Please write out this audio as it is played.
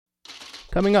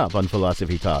Coming up on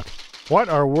Philosophy Talk. What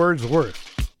are words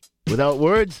worth? Without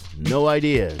words, no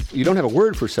ideas. You don't have a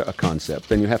word for a concept,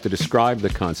 then you have to describe the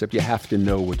concept. You have to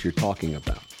know what you're talking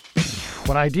about.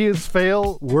 When ideas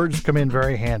fail, words come in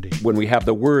very handy. When we have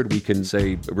the word, we can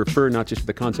say, refer not just to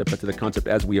the concept, but to the concept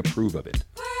as we approve of it.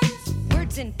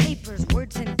 Words in papers,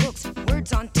 words in books,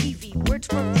 words on TV, words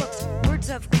for books, words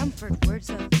of comfort, words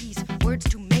of peace, words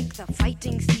to make the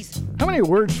fighting cease. How many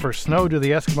words for snow do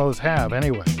the Eskimos have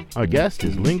anyway? Our guest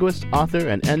is linguist, author,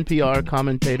 and NPR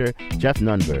commentator Jeff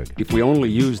Nunberg. If we only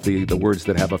use the words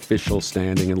that have official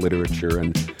standing in literature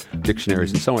and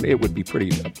dictionaries and so on, it would be pretty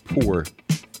a poor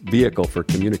vehicle for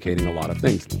communicating a lot of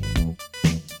things.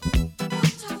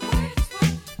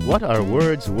 What are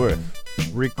words worth?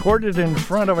 Recorded in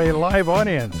front of a live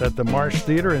audience at the Marsh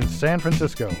Theater in San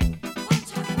Francisco.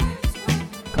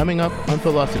 Coming up on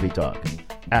Philosophy Talk,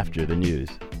 after the news.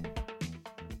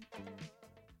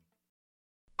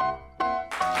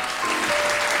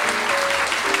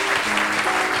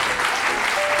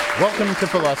 Welcome to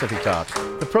Philosophy Talk,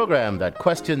 the program that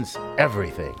questions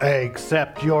everything.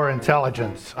 Except your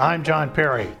intelligence. I'm John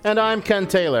Perry. And I'm Ken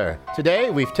Taylor. Today,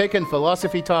 we've taken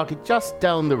Philosophy Talk just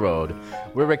down the road.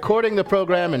 We're recording the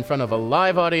program in front of a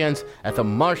live audience at the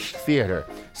Marsh Theater,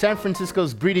 San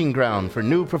Francisco's breeding ground for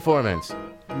new performance.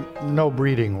 No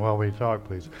breeding while we talk,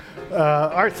 please.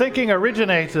 Our thinking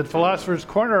originates at Philosopher's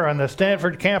Corner on the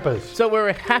Stanford campus. So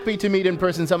we're happy to meet in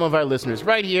person some of our listeners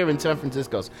right here in San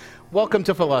Francisco. Welcome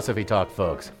to Philosophy Talk,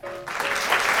 folks.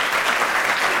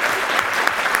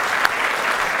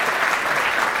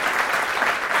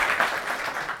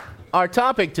 Our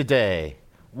topic today,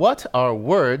 what are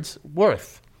words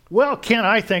worth? Well, Ken,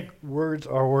 I think words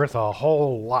are worth a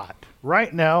whole lot.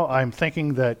 Right now, I'm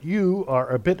thinking that you are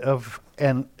a bit of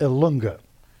an Ilunga.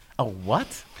 A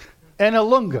what? An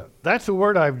Ilunga. That's a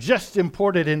word I've just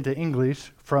imported into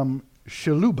English from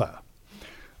Shaluba.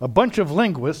 A bunch of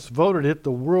linguists voted it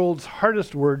the world's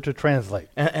hardest word to translate.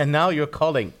 And now you're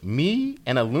calling me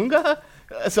an Ilunga?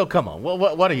 So come on,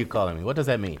 what are you calling me? What does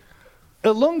that mean?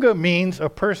 Ilunga means a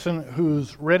person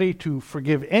who's ready to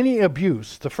forgive any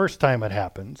abuse the first time it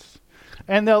happens,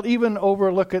 and they'll even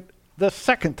overlook it the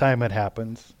second time it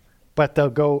happens, but they'll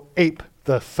go ape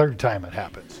the third time it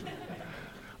happens.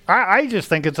 I just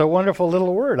think it's a wonderful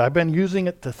little word. I've been using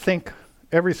it to think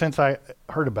ever since I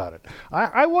heard about it.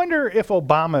 I wonder if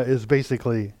Obama is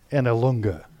basically an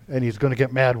Ilunga, and he's going to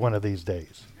get mad one of these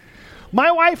days. My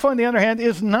wife, on the other hand,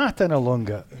 is not an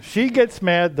Ilunga. She gets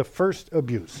mad the first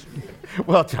abuse.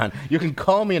 Well, John, you can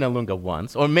call me an Ilunga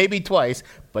once, or maybe twice,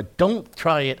 but don't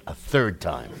try it a third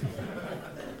time.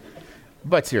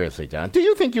 But seriously, John, do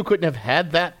you think you couldn't have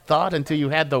had that thought until you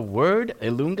had the word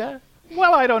Ilunga?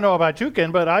 Well, I don't know about you,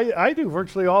 Ken, but I do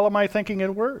virtually all of my thinking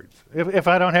in words. If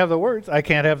I don't have the words, I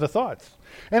can't have the thoughts.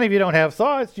 And if you don't have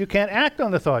thoughts, you can't act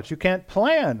on the thoughts. You can't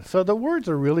plan. So the words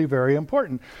are really very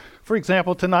important. For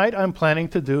example, tonight I'm planning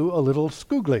to do a little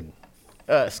skoogling.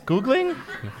 Skoogling?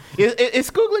 Is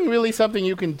skoogling really something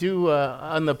you can do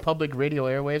on the public radio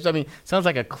airwaves? I mean, sounds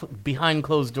like a behind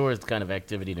closed doors kind of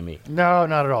activity to me. No,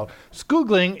 not at all.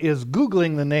 Skoogling is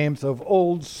Googling the names of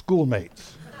old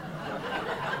schoolmates.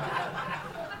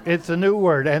 It's a new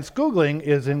word, and skoogling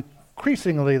is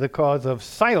increasingly the cause of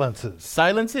silences.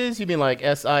 Silences? You mean like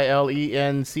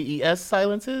SILENCES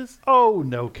silences? Oh,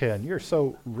 no, Ken, you're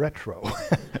so retro.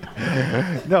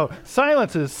 No,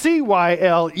 silences,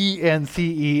 CYLENCES,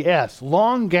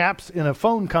 long gaps in a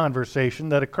phone conversation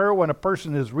that occur when a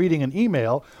person is reading an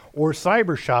email or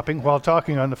cyber shopping while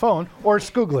talking on the phone, or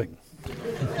skoogling.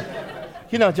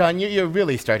 You know, John, you're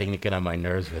really starting to get on my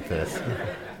nerves with this.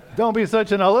 Don't be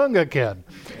such an Ilunga, Ken.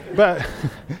 But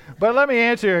let me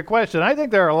answer your question. I think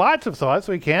there are lots of thoughts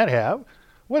we can't have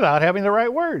without having the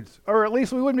right words, or at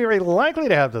least we wouldn't be very likely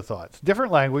to have the thoughts.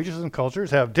 Different languages and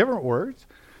cultures have different words,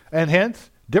 and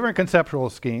hence different conceptual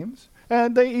schemes,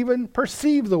 and they even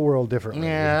perceive the world differently.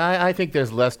 Yeah, I think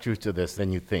there's less truth to this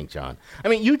than you think, John. I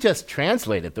mean, you just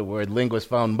translated the word linguists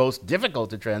found most difficult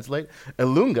to translate,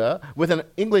 Ilunga, with an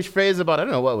English phrase about,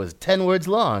 10 words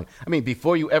long. I mean,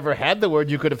 before you ever had the word,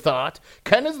 you could have thought,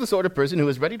 Ken is the sort of person who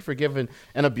is ready to forgive an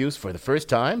abuse for the first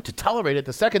time, to tolerate it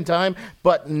the second time,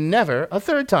 but never a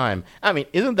third time. I mean,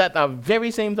 isn't that the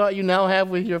very same thought you now have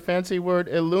with your fancy word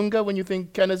Ilunga when you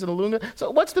think Ken is an Ilunga?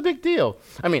 So what's the big deal?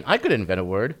 I mean, I could invent a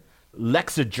word.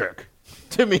 Lexijerk,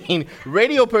 to mean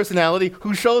radio personality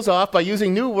who shows off by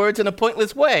using new words in a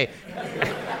pointless way.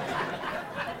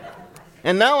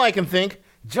 And now I can think,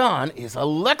 John is a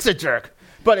lexijerk.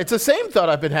 But it's the same thought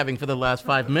I've been having for the last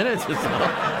 5 minutes or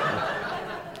so.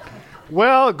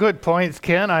 Well, good points,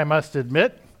 Ken, I must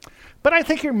admit. But I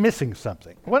think you're missing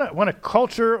something. When a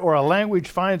culture or a language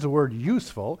finds a word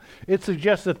useful, it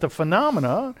suggests that the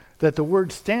phenomena that the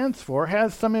word stands for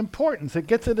has some importance. It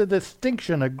gets it a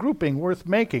distinction, a grouping worth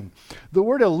making. The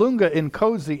word Ilunga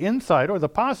encodes the insight or the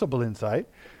possible insight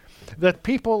that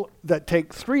people that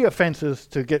take 3 offenses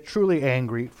to get truly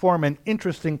angry form an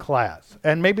interesting class.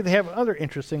 And maybe they have other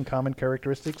interesting common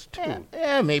characteristics too.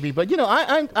 Yeah, maybe. But,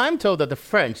 I'm told that the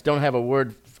French don't have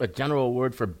a general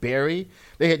word for berry.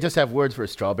 They just have words for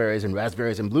strawberries and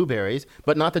raspberries and blueberries,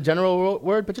 but not the general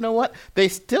word. But you know what? They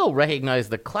still recognize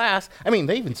the class. I mean,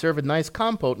 they even serve a nice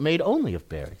compote made only of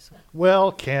berries.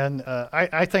 Well, Ken,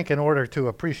 I think in order to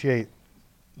appreciate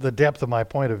the depth of my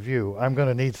point of view, I'm going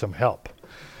to need some help.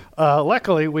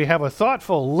 Luckily, we have a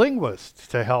thoughtful linguist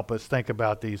to help us think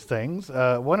about these things.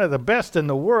 One of the best in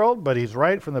the world, but he's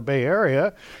right from the Bay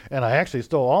Area, and I actually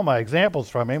stole all my examples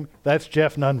from him. That's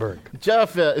Jeff Nunberg.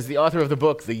 Jeff is the author of the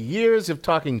book, The Years of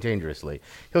Talking Dangerously.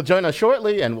 He'll join us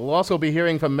shortly, and we'll also be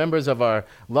hearing from members of our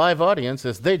live audience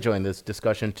as they join this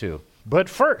discussion, too. But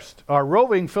first, our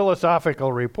roving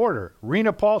philosophical reporter,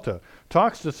 Rena Palta,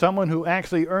 talks to someone who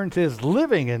actually earns his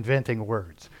living inventing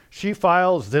words. She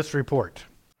files this report.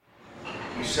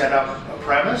 You set up a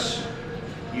premise,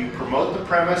 you promote the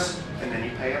premise, and then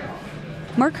you pay it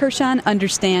off. Mark Hershon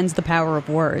understands the power of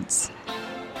words.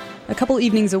 A couple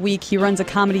evenings a week, he runs a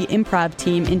comedy improv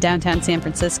team in downtown San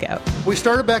Francisco. We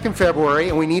started back in February,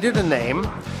 and we needed a name.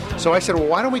 So I said, well,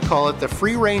 why don't we call it the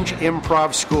Free Range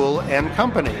Improv School and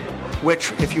Company,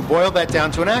 which, if you boil that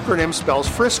down to an acronym, spells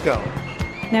Frisco.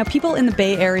 Now, people in the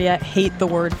Bay Area hate the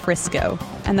word Frisco,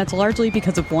 and that's largely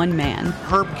because of one man.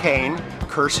 Herb Caen,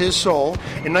 curse his soul.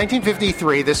 In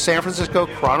 1953, this San Francisco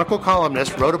Chronicle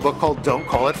columnist wrote a book called Don't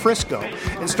Call It Frisco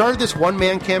and started this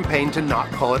one-man campaign to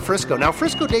not call it Frisco. Now,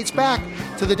 Frisco dates back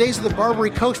to the days of the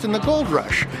Barbary Coast and the Gold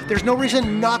Rush. There's no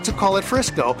reason not to call it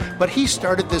Frisco, but he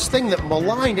started this thing that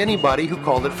maligned anybody who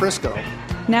called it Frisco.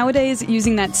 Nowadays,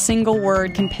 using that single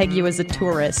word can peg you as a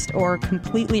tourist or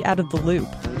completely out of the loop.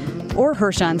 Or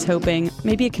Hershon's hoping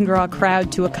maybe it can draw a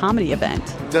crowd to a comedy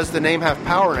event. Does the name have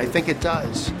power? And I think it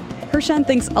does. Hershon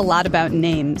thinks a lot about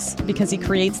names because he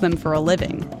creates them for a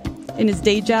living. In his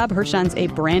day job, Hershon's a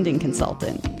branding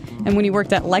consultant. And when he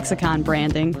worked at Lexicon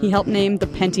Branding, he helped name the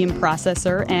Pentium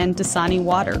processor and Dasani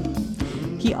water.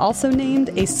 He also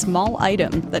named a small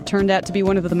item that turned out to be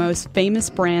one of the most famous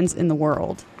brands in the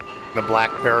world. The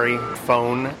BlackBerry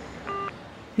phone.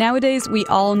 Nowadays, we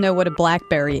all know what a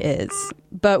BlackBerry is.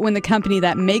 But when the company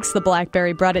that makes the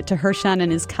BlackBerry brought it to Hershon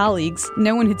and his colleagues,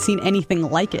 no one had seen anything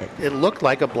like it. It looked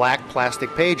like a black plastic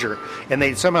pager, and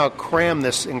they somehow crammed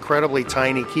this incredibly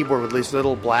tiny keyboard with these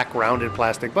little black rounded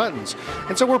plastic buttons.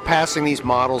 And so we're passing these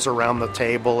models around the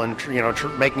table and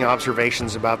making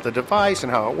observations about the device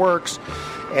and how it works.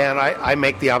 And I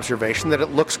make the observation that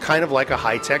it looks kind of like a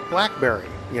high-tech BlackBerry,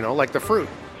 like the fruit.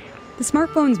 The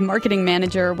smartphone's marketing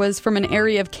manager was from an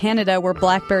area of Canada where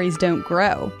blackberries don't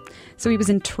grow, so he was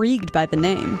intrigued by the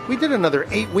name. We did another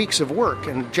 8 weeks of work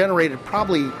and generated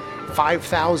probably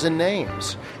 5,000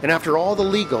 names. And after all the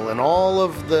legal and all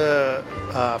of the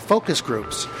focus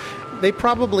groups, they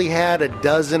probably had a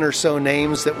dozen or so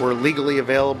names that were legally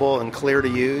available and clear to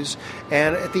use.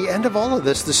 And at the end of all of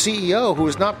this, the CEO, who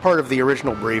was not part of the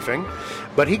original briefing,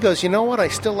 but he goes, you know what, I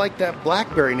still like that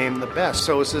BlackBerry name the best.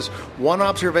 So it's this one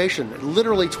observation,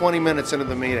 literally 20 minutes into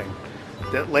the meeting,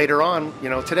 that later on,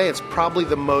 today it's probably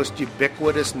the most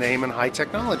ubiquitous name in high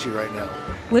technology right now.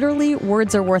 Literally,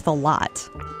 words are worth a lot.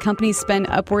 Companies spend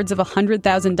upwards of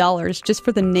 $100,000 just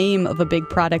for the name of a big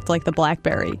product like the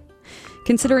BlackBerry.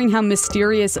 Considering how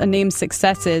mysterious a name's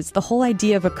success is, the whole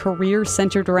idea of a career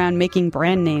centered around making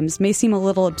brand names may seem a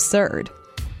little absurd.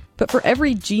 But for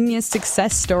every genius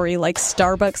success story like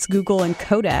Starbucks, Google, and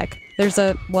Kodak, there's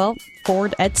a,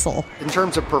 Ford Edsel. In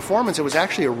terms of performance, it was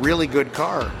actually a really good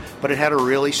car, but it had a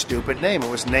really stupid name. It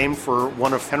was named for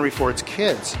one of Henry Ford's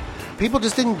kids. People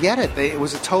just didn't get it. It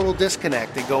was a total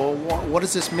disconnect. They go, what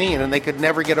does this mean? And they could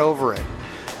never get over it.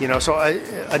 So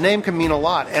a name can mean a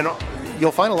lot. And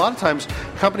you'll find a lot of times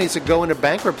companies that go into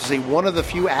bankruptcy, one of the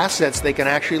few assets they can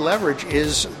actually leverage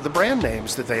is the brand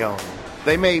names that they own.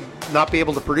 They may not be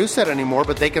able to produce that anymore,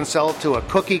 but they can sell it to a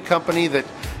cookie company that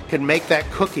can make that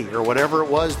cookie or whatever it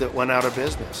was that went out of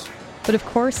business. But of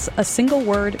course, a single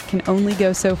word can only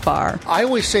go so far. I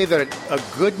always say that a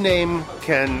good name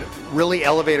can really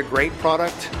elevate a great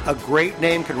product. A great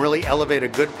name can really elevate a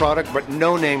good product, but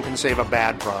no name can save a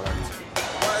bad product.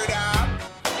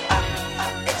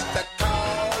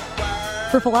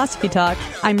 For Philosophy Talk,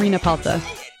 I'm Rena Palta.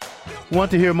 Want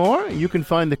to hear more? You can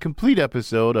find the complete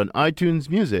episode on iTunes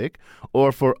Music,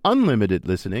 or for unlimited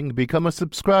listening, become a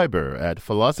subscriber at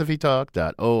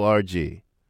philosophytalk.org.